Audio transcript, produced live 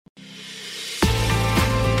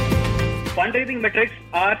fundraising metrics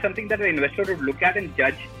are something that an investor would look at and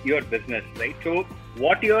judge your business, right? So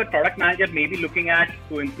what your product manager may be looking at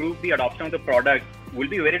to improve the adoption of the product will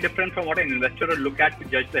be very different from what an investor would look at to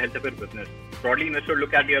judge the health of your business. Broadly, investor would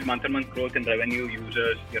look at your month-on-month growth in revenue,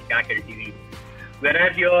 users, your CAC LTV.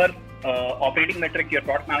 Whereas your operating metric, your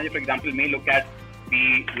product manager, for example, may look at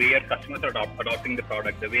the way your customers are adopting the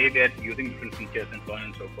product, the way they're using different features and so on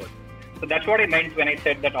and so forth. So that's what I meant when I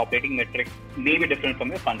said that operating metrics may be different from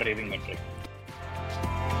your fundraising metric.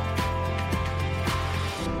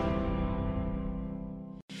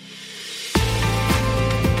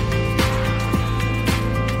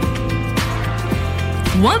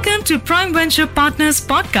 Welcome to Prime Venture Partners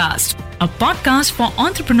Podcast, a podcast for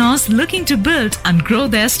entrepreneurs looking to build and grow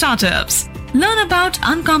their startups. Learn about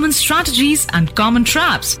uncommon strategies and common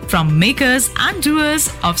traps from makers and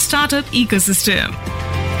doers of startup ecosystem.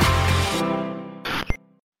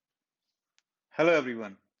 Hello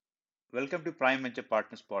everyone. Welcome to Prime Venture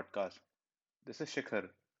Partners Podcast. This is Shikhar.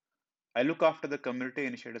 I look after the community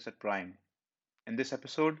initiatives at Prime. In this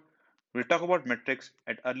episode, we'll talk about metrics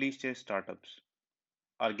at early stage startups.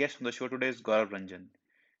 Our guest on the show today is Gaurav Ranjan,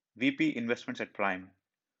 VP Investments at Prime.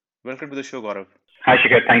 Welcome to the show, Gaurav. Hi,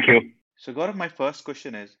 Shikhar. Thank you. So, Gaurav, my first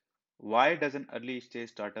question is, why does an early stage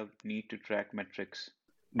startup need to track metrics?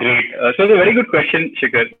 Great. So it's a very good question,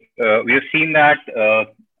 Shikhar. We have seen that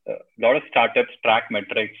a lot of startups track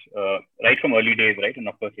metrics right from early days, right? And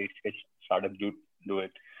of course, stage startups do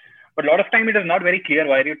it. But a lot of time it is not very clear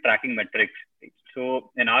why you're tracking metrics. Right?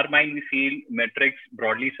 So in our mind, we feel metrics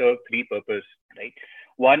broadly serve three purposes, right?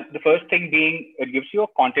 One, the first thing being it gives you a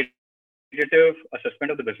quantitative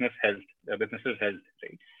assessment of the business's health,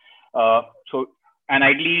 right? And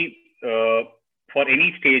ideally, for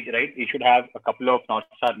any stage, right, you should have a couple of North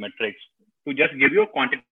Star metrics to just give you a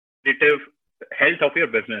quantitative health of your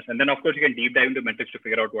business. And then, of course, you can deep dive into metrics to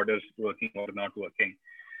figure out what is working or not working.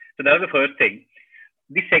 So that was the first thing.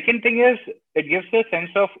 The second thing is it gives a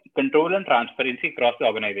sense of control and transparency across the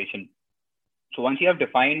organization. So once you have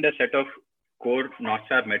defined a set of core North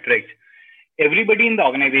Star metrics, everybody in the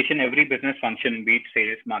organization, every business function, be it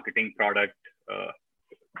sales, marketing, product,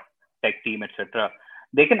 tech team, etc.,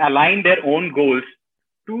 they can align their own goals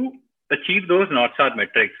to achieve those North Star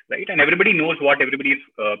metrics, right? And everybody knows what everybody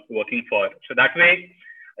is working for. So that way,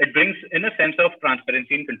 it brings in a sense of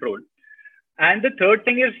transparency and control. And the third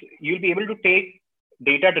thing is you'll be able to take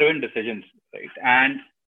data-driven decisions, right? And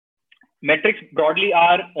metrics broadly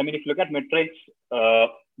are, if you look at metrics,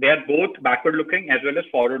 they are both backward-looking as well as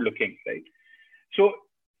forward-looking, right? So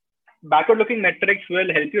backward-looking metrics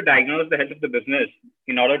will help you diagnose the health of the business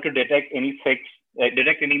in order to detect any mistakes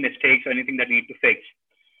or anything that you need to fix.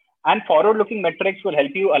 And forward-looking metrics will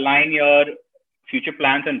help you align your future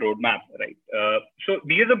plans and roadmap, right? So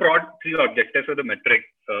these are the broad three objectives of the metric,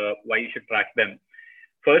 why you should track them.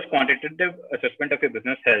 First, quantitative assessment of your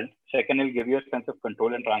business health. Second, it will give you a sense of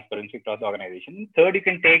control and transparency across the organization. Third, you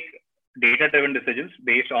can take data-driven decisions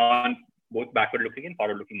based on both backward-looking and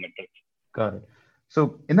forward-looking metrics. Got it.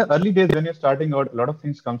 So in the early days, when you're starting out, a lot of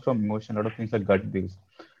things come from emotion, a lot of things are gut-based.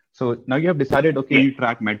 So now you have decided, you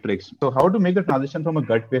track metrics. So how to make the transition from a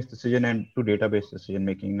gut-based decision and to data-based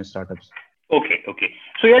decision-making in startups? Okay.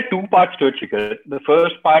 So you have two parts to it, Shikhar. The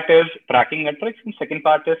first part is tracking metrics and second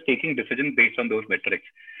part is taking decisions based on those metrics.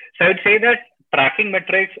 So I would say that tracking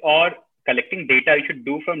metrics or collecting data you should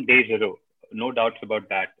do from day zero. No doubts about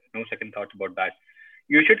that. No second thoughts about that.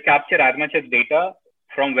 You should capture as much as data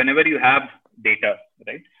from whenever you have data,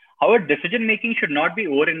 right? However, decision-making should not be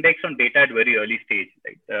over-indexed on data at very early stage,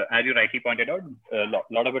 right? As you rightly pointed out, a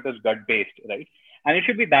lot of it is gut-based, right? And it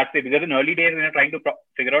should be that way because in early days, when you're trying to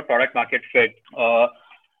figure out product market fit,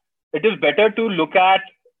 it is better to look at,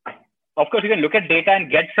 of course, you can look at data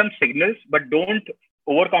and get some signals, but don't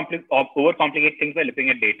overcomplicate things by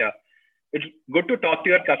looking at data. It's good to talk to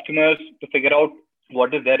your customers to figure out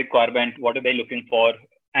what is their requirement, what are they looking for,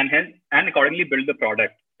 and accordingly build the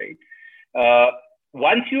product, right?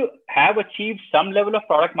 Once you have achieved some level of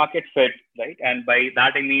product market fit, right? And by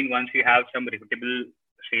that, I mean, once you have some repeatable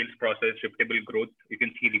sales process, repeatable growth, you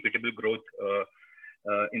can see repeatable growth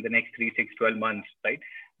in the next 3, 6, 12 months, right?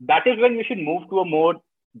 That is when you should move to a more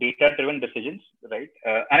data-driven decisions, right?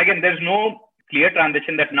 And again, there's no clear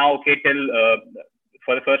transition that now, till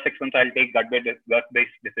for the first 6 months, I'll take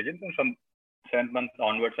gut-based decisions, and from 7th month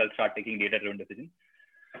onwards, I'll start taking data-driven decisions.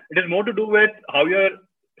 It is more to do with how your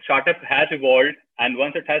startup has evolved, and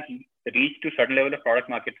once it has reached to a certain level of product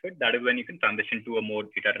market fit, that is when you can transition to a more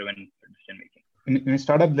data-driven decision making. In a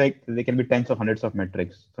startup, like there can be tens or hundreds of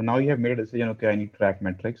metrics. So now you have made a decision, I need to track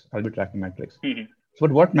metrics. I'll be tracking metrics. Mm-hmm. So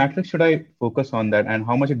what metrics should I focus on that, and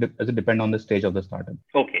how much does it depend on the stage of the startup?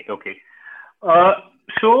 Okay. Uh,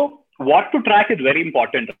 so what to track is very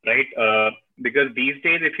important, right? Because these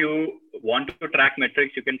days, if you want to track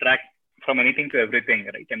metrics, you can track from anything to everything,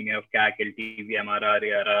 right? I mean, you have CAC, LTV, MRR,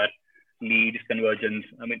 ARR, leads, conversions.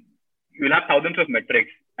 I mean, you'll have thousands of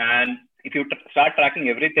metrics. And if you start tracking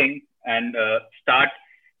everything and start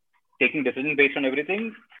taking decisions based on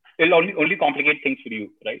everything, it'll only complicate things for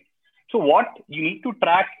you, right? So what you need to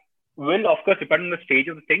track will, of course, depend on the stage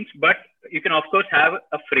of the things, but you can, of course, have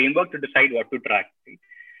a framework to decide what to track. Right?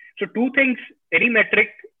 So two things, any metric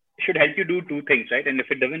should help you do two things, right? And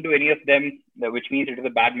if it doesn't do any of them, which means it is a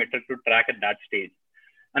bad metric to track at that stage.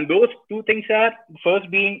 And those two things are, first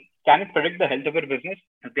being, can it predict the health of your business?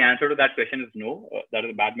 If the answer to that question is no, that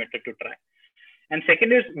is a bad metric to track. And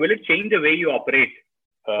second is, will it change the way you operate?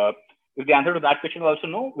 If the answer to that question is also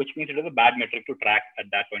no, which means it is a bad metric to track at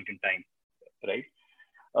that point in time, right?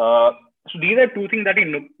 So these are two things that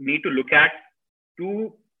you need to look at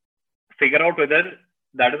to figure out whether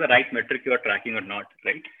that is the right metric you are tracking or not,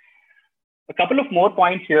 right? A couple of more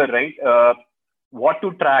points here, right? What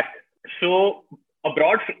to track. So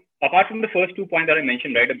apart from the first 2 points that I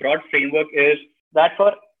mentioned, right? A broad framework is that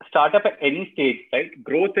for startup at any stage, right?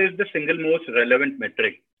 Growth is the single most relevant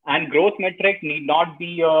metric. And growth metric need not be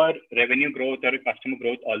your revenue growth or customer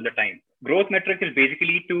growth all the time. Growth metric is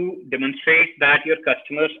basically to demonstrate that your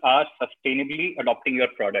customers are sustainably adopting your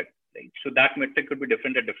product, right? So that metric could be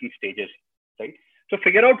different at different stages, right? So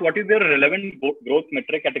figure out what is the relevant growth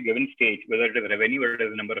metric at a given stage, whether it is revenue, whether it is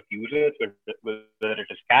the number of users, whether it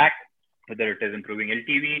is CAC, whether it is improving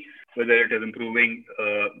LTV, whether it is improving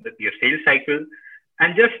your sales cycle,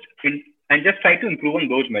 and just try to improve on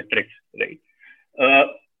those metrics, right?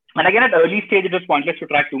 And again, at early stage, it is pointless to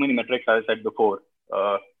track too many metrics, as I said before.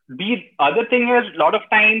 The other thing is, a lot of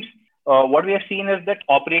times, what we have seen is that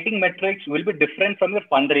operating metrics will be different from your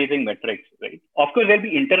fundraising metrics, right? Of course, they'll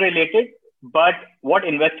be interrelated, but what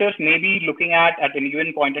investors may be looking at any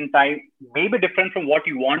given point in time may be different from what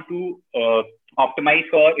you want to optimize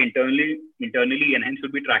for internally, and hence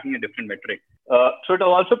will be tracking a different metric. So it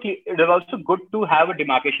is also good to have a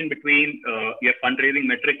demarcation between your fundraising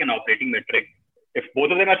metric and operating metric. If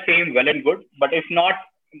both of them are same, well and good. But if not,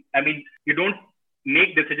 I mean, you don't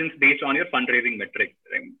make decisions based on your fundraising metric.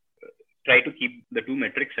 Right? Try to keep the two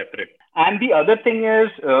metrics separate. And the other thing is,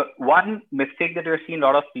 one mistake that we've seen a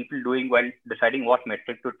lot of people doing while deciding what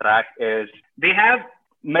metric to track is they have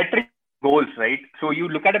metric goals, right? So you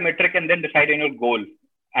look at a metric and then decide on your goal.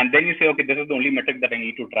 And then you say, okay, this is the only metric that I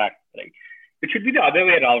need to track, right? It should be the other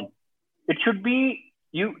way around. It should be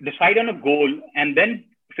you decide on a goal and then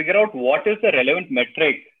figure out what is the relevant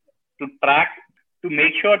metric to track to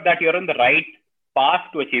make sure that you're on the right path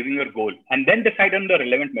to achieving your goal, and then decide on the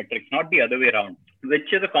relevant metrics, not the other way around,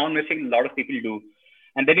 which is a common mistake a lot of people do.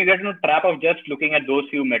 And then you get into a trap of just looking at those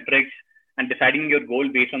few metrics and deciding your goal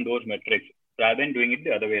based on those metrics rather than doing it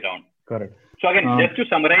the other way around. Correct. So again, just to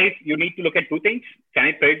summarize, you need to look at two things. Can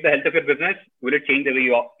it predict the health of your business? Will it change the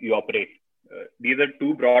way you operate? These are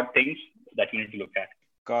two broad things that you need to look at.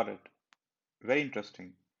 Got it. Very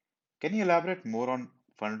interesting. Can you elaborate more on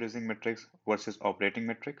fundraising metrics versus operating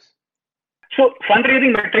metrics? So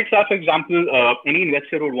fundraising metrics are, for example, any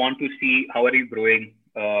investor would want to see how are you growing.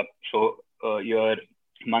 So your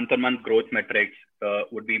month-on-month growth metrics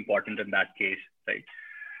would be important in that case,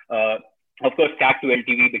 right? Of course, CAC to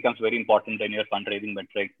LTV becomes very important in your fundraising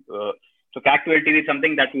metric. So CAC to LTV is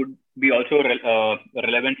something that would be also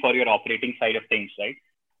relevant for your operating side of things, right?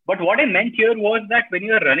 But what I meant here was that when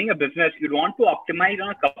you are running a business, you want to optimize on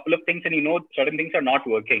a couple of things and you know certain things are not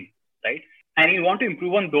working, right? And you want to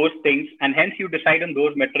improve on those things, and hence you decide on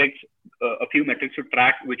those metrics, a few metrics to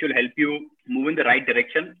track, which will help you move in the right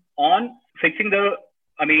direction on fixing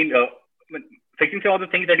fixing all the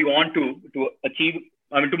things that you want to achieve,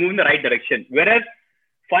 to move in the right direction. Whereas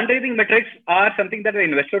fundraising metrics are something that an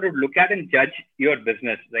investor would look at and judge your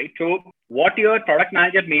business, right? So what your product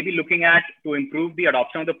manager may be looking at to improve the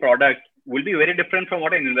adoption of the product will be very different from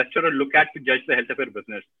what an investor will look at to judge the health of your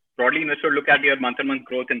business. Broadly, investor will look at your month-on-month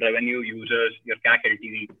growth in revenue, users, your CAC,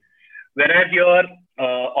 LTV. Whereas your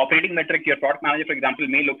operating metric, your product manager, for example,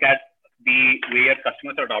 may look at the way your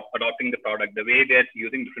customers are adopting the product, the way they're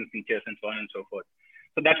using different features, and so on and so forth.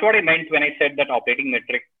 So that's what I meant when I said that operating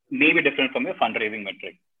metric may be different from your fundraising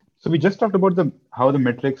metric. So we just talked about how the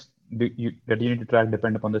metrics that you need to track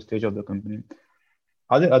depend upon the stage of the company.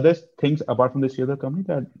 Are there other things apart from the stage of the company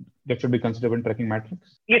that should be considered when tracking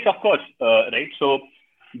metrics? Yes, of course. Right. So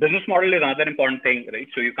business model is another important thing, right?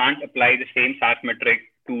 So you can't apply the same SaaS metric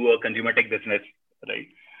to a consumer tech business,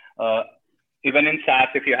 right? Even in SaaS,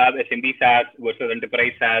 if you have SMB SaaS versus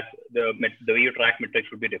enterprise SaaS, the way you track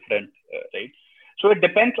metrics would be different, right? So it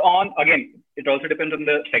depends on, again, It also depends on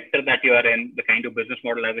the sector that you are in, the kind of business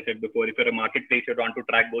model, as I said before. If you're a marketplace, you'd want to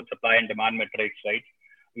track both supply and demand metrics, right?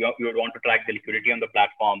 You would want to track the liquidity on the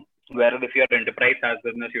platform. Whereas if you're an enterprise SaaS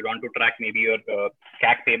business, you'd want to track maybe your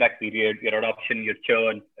CAC payback period, your adoption, your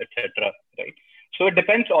churn, etc. Right? So it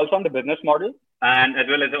depends also on the business model and as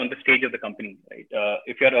well as on the stage of the company, right?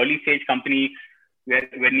 If you're an early stage company,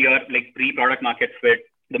 when you're like pre-product market fit,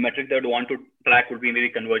 the metrics that you want to track would be maybe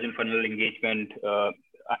conversion funnel engagement,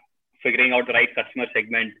 figuring out the right customer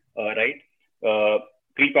segment, right?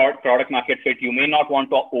 Pre-product market fit, you may not want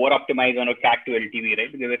to over-optimize on a CAC to LTV,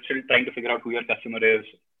 right? Because you're still trying to figure out who your customer is.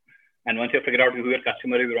 And once you figure out who your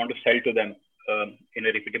customer is, you want to sell to them in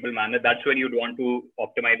a repeatable manner. That's when you'd want to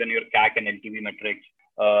optimize on your CAC and LTV metrics.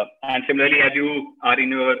 And similarly, as you are in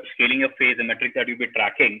your scaling up phase, the metrics that you'll be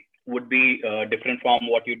tracking would be different from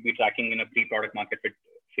what you'd be tracking in a pre-product market fit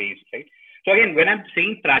phase, right? So again, when I'm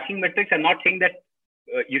saying tracking metrics, I'm not saying that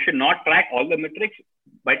you should not track all the metrics.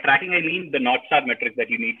 By tracking, I mean the North Star metrics that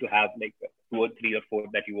you need to have, like 2 or 3 or 4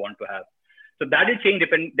 that you want to have. So that will change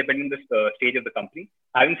depending on the stage of the company.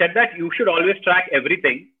 Having said that, you should always track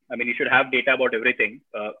everything. I mean, you should have data about everything.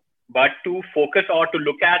 But to focus or to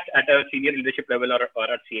look at a senior leadership level or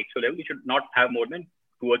at CXO level, you should not have more than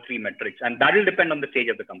 2 or 3 metrics. And that will depend on the stage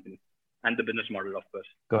of the company and the business model, of course.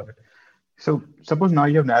 Got it. So suppose now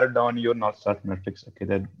you have narrowed down your North Star metrics, okay,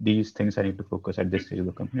 that these things I need to focus at this stage of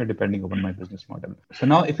the company depending upon my business model. So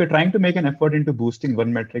now if you're trying to make an effort into boosting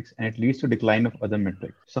one metrics and it leads to decline of other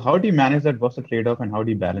metrics, so how do you manage that? What's the trade-off and how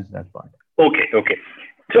do you balance that part? Okay.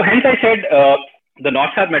 So hence I said the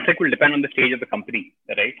North Star metric will depend on the stage of the company,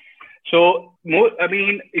 right? So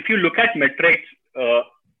if you look at metrics,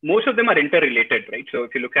 most of them are interrelated, right? So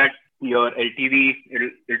if you look at your LTV,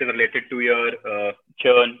 it is related to your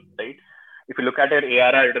churn, right? If you look at your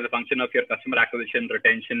ARR, it is a function of your customer acquisition,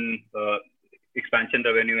 retention, expansion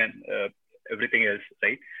revenue, and everything else,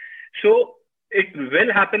 right? So it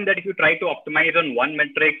will happen that if you try to optimize on one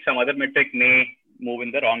metric, some other metric may move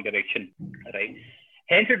in the wrong direction, right?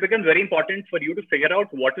 Hence, it becomes very important for you to figure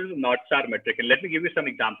out what is the North Star metric. And let me give you some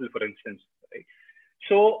examples, for instance, right?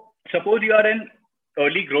 So suppose you are in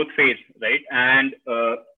early growth phase, right? And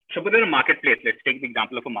suppose you're a marketplace. Let's take the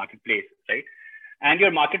example of a marketplace, right? And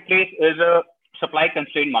your marketplace is a supply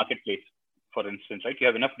constrained marketplace, for instance, right? You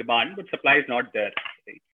have enough demand, but supply is not there.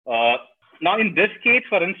 Right? Now, in this case,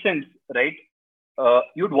 for instance, right,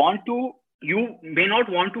 you may not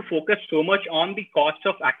want to focus so much on the cost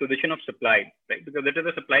of acquisition of supply, right? Because it is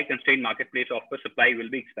a supply constrained marketplace. Of course, supply will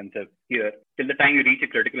be expensive here till the time you reach a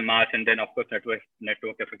critical mass, and then of course network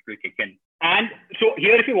effect will kick in. And so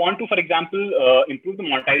here, if you want to, for example, improve the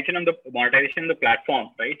monetization on the platform,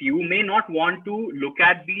 right? You may not want to look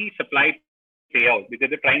at the supply payout because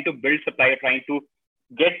you're trying to build supply, you're trying to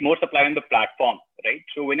get more supply on the platform, right?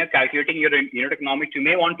 So when you're calculating your unit economics, you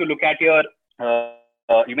may want to look at your CAC,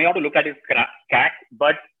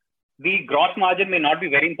 but the gross margin may not be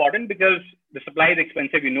very important because the supply is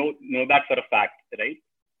expensive. You know that for a fact, right?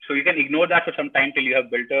 So you can ignore that for some time till you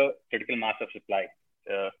have built a critical mass of supply,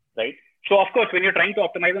 right? So of course, when you're trying to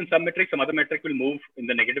optimize on some metric, some other metric will move in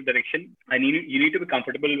the negative direction, and you need to be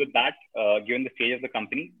comfortable with that given the stage of the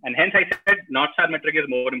company. And hence, I said North Star metric is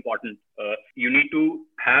more important. You need to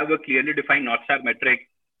have a clearly defined North Star metric,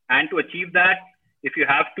 and to achieve that, if you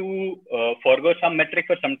have to forego some metric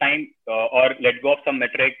for some time or let go of some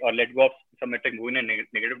metric moving in a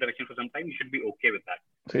negative direction for some time, you should be okay with that.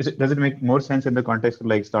 So does it make more sense in the context of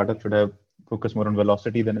like startups should have focus more on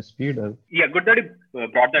velocity than a speed? Or? Yeah, good that you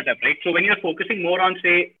brought that up, right? So when you're focusing more on,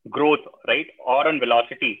 say, growth, right, or on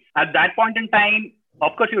velocity, at that point in time,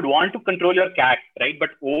 of course, you'd want to control your CAC, right?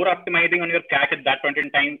 But over-optimizing on your CAC at that point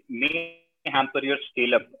in time may hamper your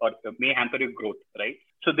scale-up or may hamper your growth, right?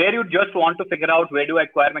 So there you just want to figure out where do I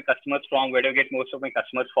acquire my customers from, where do I get most of my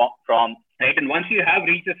customers from, right? And once you have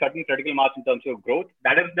reached a certain critical mass in terms of growth,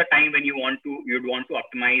 that is the time when you'd want to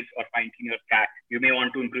optimize or fine-tune your CAC. You may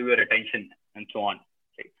want to improve your retention and so on.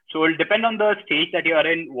 Right? So it will depend on the stage that you are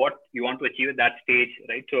in, what you want to achieve at that stage,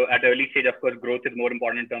 right? So at early stage, of course, growth is more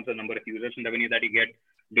important in terms of number of users and revenue that you get.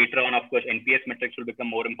 Later on, of course, NPS metrics will become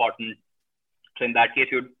more important. So in that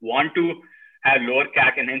case, you'd want to have lower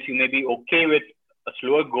CAC, and hence you may be okay with a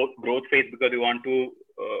slower growth phase because you want to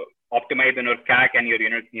optimize on your CAC and your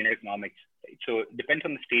unit economics. Right? So it depends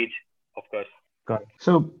on the stage, of course. Got it.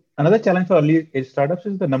 So another challenge for early startups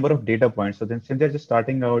is the number of data points. So then since they're just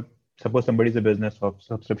starting out, suppose somebody's a business of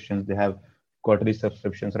subscriptions, they have quarterly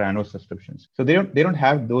subscriptions or annual subscriptions. So they don't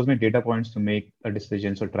have those many data points to make a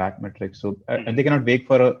decisions or track metrics. So and they cannot wait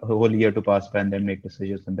for a whole year to pass by and then make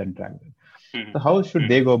decisions and then track them. So how should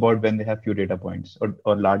they go about when they have few data points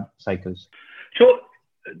or large cycles? So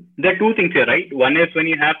there are two things here, right? One is when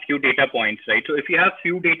you have few data points, right? So if you have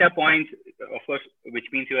few data points, of course, which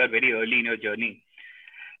means you are very early in your journey.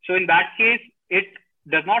 So in that case, it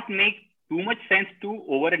does not make too much sense to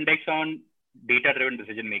over-index on data-driven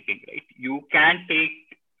decision making, right? You can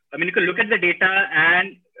you can look at the data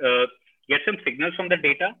and get some signals from the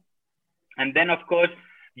data, and then of course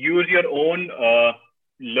use your own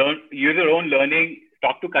learning,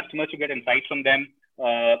 talk to customers to get insights from them,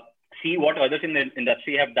 see what others in the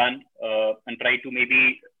industry have done, and try to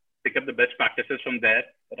maybe pick up the best practices from there,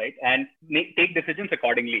 right? And take decisions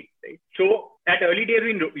accordingly, right? So at early days,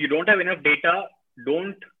 when you don't have enough data,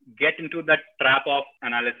 don't get into that trap of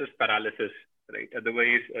analysis paralysis, right?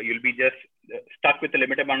 Otherwise, you'll be just stuck with a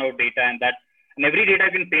limited amount of data, and every data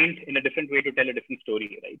can paint in a different way to tell a different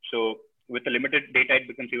story, right? So with the limited data, it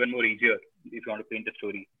becomes even more easier if you want to paint a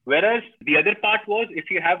story. Whereas the other part was if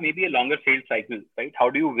you have maybe a longer sales cycle, right? How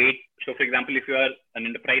do you wait? So for example, if you are an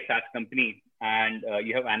enterprise SaaS company and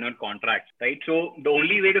you have annual contracts, right? So the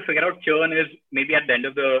only way to figure out churn is maybe at the end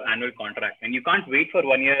of the annual contract. And you can't wait for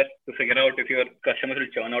 1 year to figure out if your customers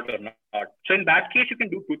will churn out or not. So in that case, you can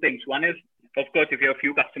do two things. One is, of course, if you have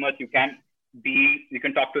few customers, you can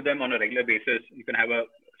talk to them on a regular basis. You can have a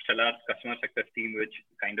stellar customer success team, which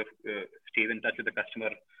kind of stays in touch with the customer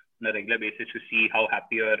on a regular basis to see how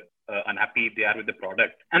happy or unhappy they are with the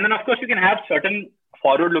product. And then, of course, you can have certain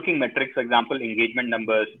forward-looking metrics, for example, engagement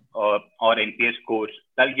numbers or NPS scores.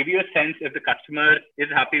 That'll give you a sense if the customer is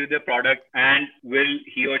happy with their product and will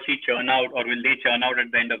he or she churn out, or will they churn out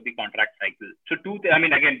at the end of the contract cycle. So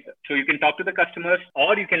so you can talk to the customers,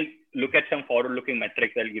 or you can look at some forward-looking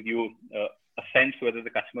metrics that'll give you a sense whether the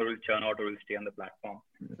customer will churn out or will stay on the platform.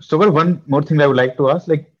 So, well, one more thing I would like to ask,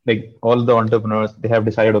 like all the entrepreneurs, they have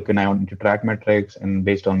decided, okay, now I want to track metrics, and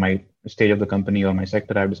based on my stage of the company or my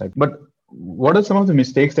sector, I've decided. But what are some of the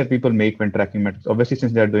mistakes that people make when tracking metrics? Obviously,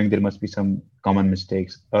 since they're doing, there must be some common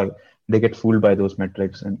mistakes, or they get fooled by those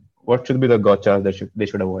metrics. And what should be the gotchas that they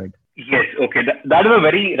should avoid? Yes, okay. That is a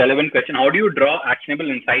very relevant question. How do you draw actionable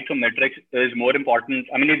insights from metrics is more important.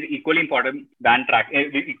 It's equally important than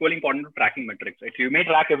equally important to tracking metrics. Right? So you may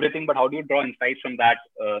track everything, but how do you draw insights from that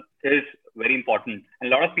is very important.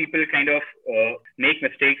 And a lot of people kind of make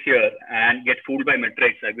mistakes here and get fooled by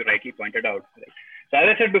metrics, as you rightly pointed out. Right? So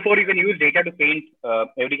as I said before, you can use data to paint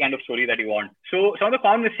every kind of story that you want. So some of the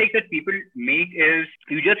common mistakes that people make is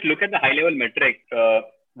you just look at the high level metric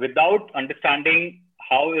without understanding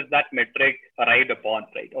how is that metric arrived upon,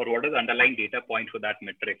 right? Or what is the underlying data point for that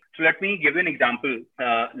metric? So let me give you an example.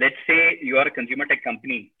 Let's say you are a consumer tech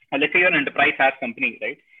company, or let's say you're an enterprise SaaS company,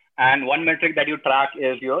 right? And one metric that you track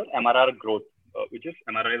is your MRR growth, which is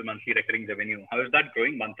MRR is monthly recurring revenue. How is that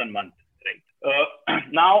growing month on month, right?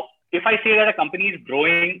 Now, if I say that a company is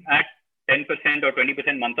growing at 10% or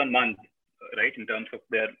 20% month on month, right, in terms of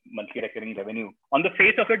their monthly recurring revenue, on the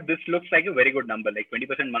face of it, this looks like a very good number. Like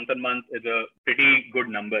 20% month on month is a pretty good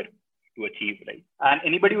number to achieve, right? And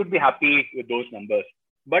anybody would be happy with those numbers.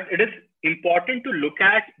 But it is important to look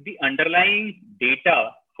at the underlying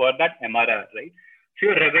data for that MRR, right? So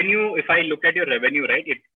your revenue, if I look at your revenue, right,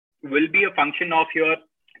 it will be a function of your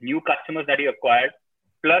new customers that you acquired,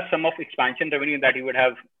 plus some of expansion revenue that you would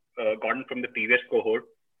have gotten from the previous cohort,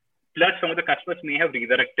 plus some of the customers may have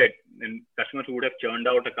redirected, and customers who would have churned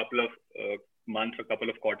out a couple of months, a couple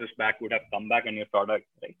of quarters back would have come back on your product,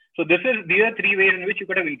 right? So these are three ways in which you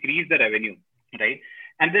could have increased the revenue, right?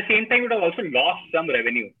 And at the same time, you would have also lost some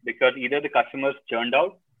revenue because either the customers churned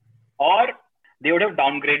out or they would have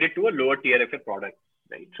downgraded to a lower tier of your product,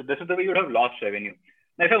 right? So this is the way you would have lost revenue.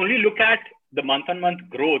 Now, if I only look at the month-on-month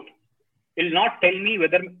growth, it will not tell me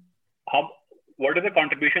what is the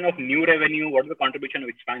contribution of new revenue, what is the contribution of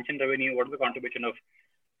expansion revenue, what is the contribution of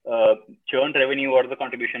churn revenue, what is the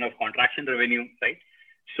contribution of contraction revenue, right?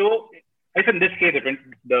 So if in this case,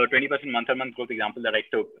 the 20% month-on-month growth example that I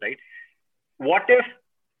took, right? What if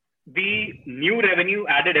the new revenue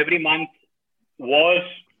added every month was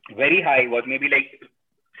very high, was maybe like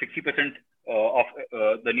 60% of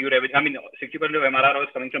the new revenue, 60% of MRR was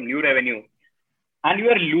coming from new revenue, and you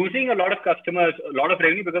are losing a lot of customers, a lot of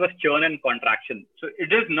revenue because of churn and contraction. So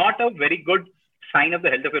it is not a very good sign of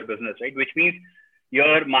the health of your business, right? Which means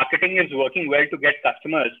your marketing is working well to get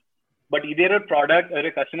customers, but either your product or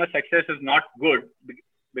your customer success is not good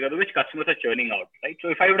because of which customers are churning out, right? So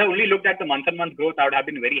if I would have only looked at the month-on-month growth, I would have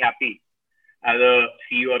been very happy as a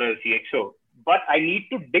CEO or a CXO. But I need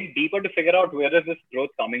to dig deeper to figure out where is this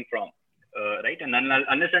growth coming from, right? And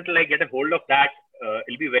unless until I get a hold of that,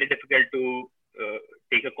 it'll be very difficult to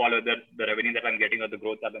take a call whether the revenue that I'm getting or the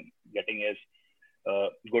growth that I'm getting is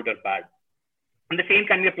good or bad. And the same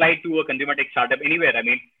can be applied to a consumer tech startup anywhere.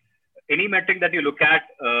 any metric that you look at,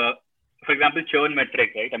 for example, churn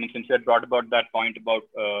metric, right? I mean, since you had brought about that point about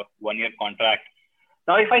 1 year contract.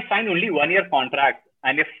 Now, if I sign only 1 year contract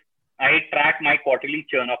and if I track my quarterly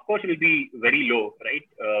churn, of course, it will be very low, right?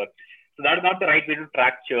 So that is not the right way to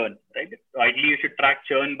track churn, right? Ideally, you should track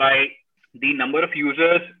churn by the number of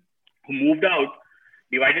users who moved out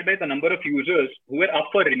divided by the number of users who were up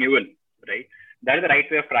for renewal, right? That is the right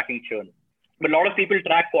way of tracking churn. But a lot of people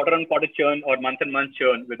track quarter-on-quarter churn or month-on-month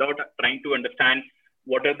churn without trying to understand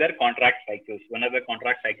what are their contract cycles, when are their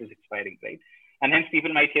contract cycles expiring, right? And hence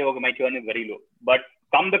people might say, okay, my churn is very low. But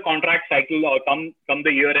come the contract cycle or come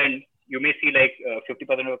the year end, you may see like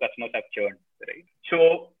 50% of your customers have churned, right?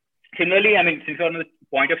 So similarly, I mean, since we're on the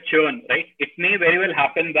point of churn, right, it may very well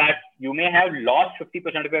happen that you may have lost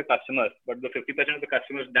 50% of your customers, but the 50% of the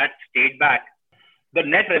customers that stayed back, the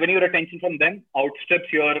net revenue retention from them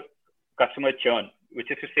outstrips your customer churn,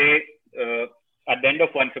 which is to say, at the end of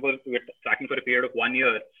one, suppose we're tracking for a period of 1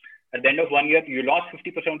 year, at the end of 1 year, you lost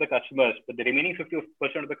 50% of the customers, but the remaining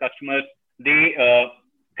 50% of the customers, they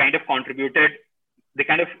kind of contributed, they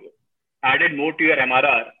kind of added more to your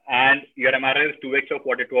MRR, and your MRR is 2x of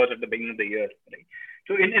what it was at the beginning of the year, right?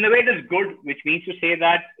 So in a way, it is good, which means to say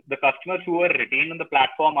that the customers who are retained on the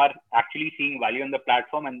platform are actually seeing value on the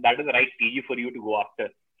platform, and that is the right TG for you to go after.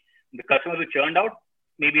 The customers who churned out,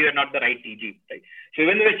 maybe you're not the right TG, right? So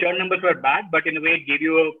even though your churn numbers were bad, but in a way it gave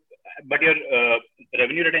you but your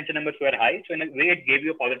revenue retention numbers were high. So in a way, it gave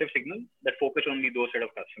you a positive signal that focus only those set of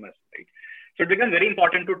customers, right? So it becomes very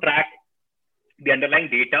important to track the underlying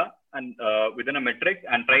data and within a metric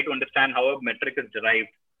and try to understand how a metric is derived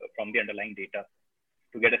from the underlying data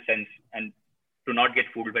to get a sense and to not get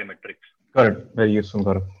fooled by metrics. Got it. Very useful,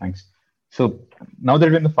 Gaurav. Thanks. So now that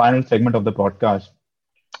we're in the final segment of the podcast,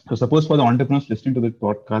 so suppose for the entrepreneurs listening to this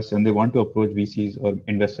podcast and they want to approach VCs or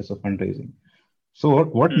investors for fundraising. So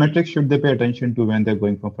what metrics should they pay attention to when they're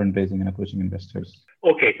going for fundraising and approaching investors?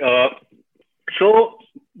 Okay. So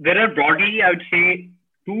there are broadly, I would say,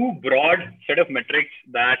 two broad set of metrics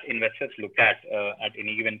that investors look at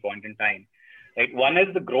any given point in time. Right? One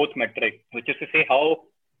is the growth metric, which is to say how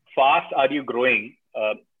fast are you growing?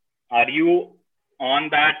 Are you on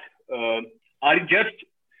that? Are you just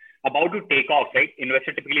about to take off, right?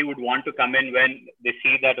 Investor typically would want to come in when they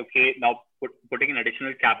see that, okay, now putting in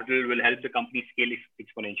additional capital will help the company scale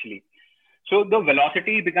exponentially. So the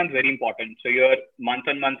velocity becomes very important. So your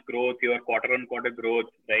month-on-month growth, your quarter-on-quarter growth,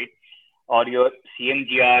 right? Or your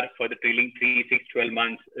CMGR for the trailing 3, 6, 12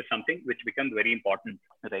 months is something which becomes very important,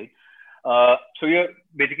 right? So you're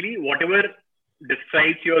basically whatever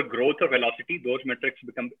describes your growth or velocity, those metrics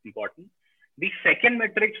become important. The second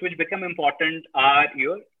metrics which become important are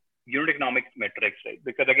your unit economics metrics, right?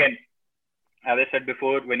 Because again, as I said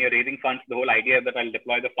before, when you're raising funds, the whole idea is that I'll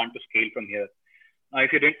deploy the fund to scale from here. Now,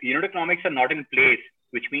 if your unit economics are not in place,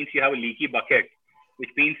 which means you have a leaky bucket,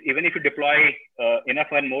 which means even if you deploy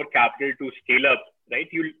enough and more capital to scale up, right?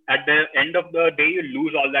 You at the end of the day, you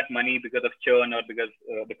lose all that money because of churn or because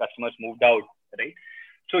the customers moved out, right?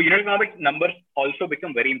 So unit economic numbers also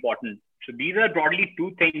become very important. So these are broadly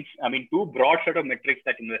two things, two broad set of metrics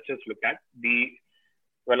that investors look at, the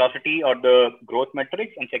velocity or the growth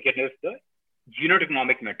metrics, and second is the unit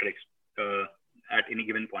economic metrics at any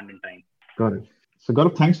given point in time. Got it. So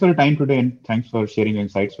Gaurav, thanks for your time today and thanks for sharing your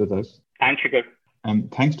insights with us. Thanks, Shikhar.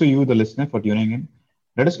 And thanks to you, the listener, for tuning in.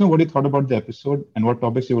 Let us know what you thought about the episode and what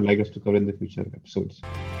topics you would like us to cover in the future episodes.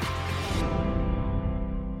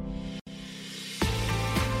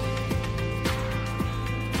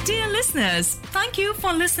 Dear listeners, thank you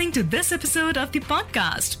for listening to this episode of the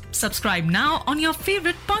podcast. Subscribe now on your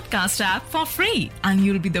favorite podcast app for free, and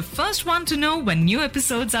you'll be the first one to know when new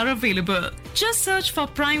episodes are available. Just search for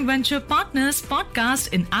Prime Venture Partners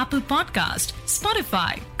Podcast in Apple Podcast,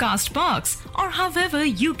 Spotify, Castbox, or however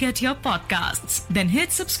you get your podcasts. Then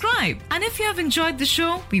hit subscribe. And if you have enjoyed the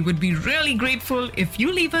show, we would be really grateful if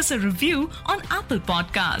you leave us a review on Apple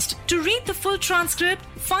Podcast. To read the full transcript,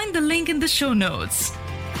 find the link in the show notes.